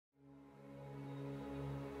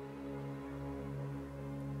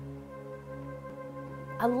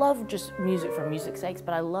I love just music for music's sake,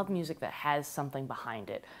 but I love music that has something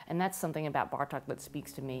behind it. And that's something about Bartók that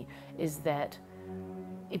speaks to me, is that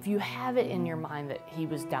if you have it in your mind that he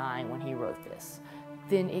was dying when he wrote this,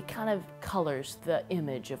 then it kind of colors the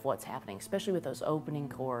image of what's happening, especially with those opening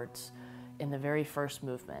chords in the very first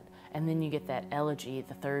movement. And then you get that elegy,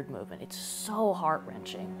 the third movement. It's so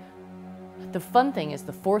heart-wrenching. The fun thing is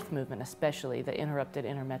the fourth movement, especially the interrupted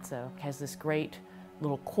intermezzo, has this great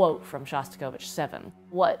little quote from Shostakovich 7.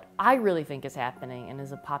 What I really think is happening, and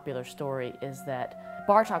is a popular story, is that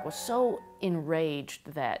Bartók was so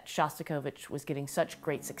enraged that Shostakovich was getting such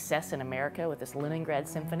great success in America with this Leningrad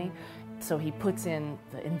Symphony, so he puts in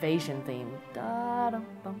the invasion theme,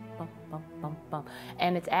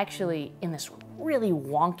 and it's actually in this really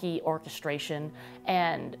wonky orchestration,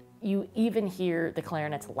 and you even hear the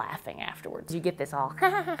clarinets laughing afterwards. You get this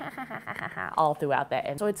all throughout that.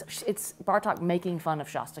 And so it's Bartók making fun of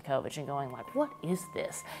Shostakovich and going like, what is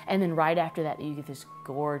this? And then right after that, you get this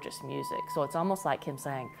gorgeous music. So it's almost like him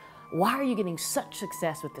saying, why are you getting such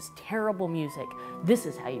success with this terrible music? This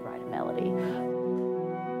is how you write a melody.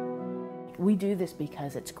 We do this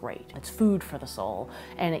because it's great. It's food for the soul,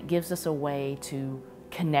 and it gives us a way to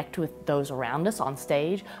connect with those around us on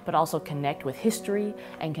stage, but also connect with history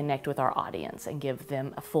and connect with our audience and give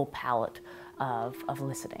them a full palette of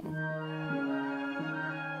listening.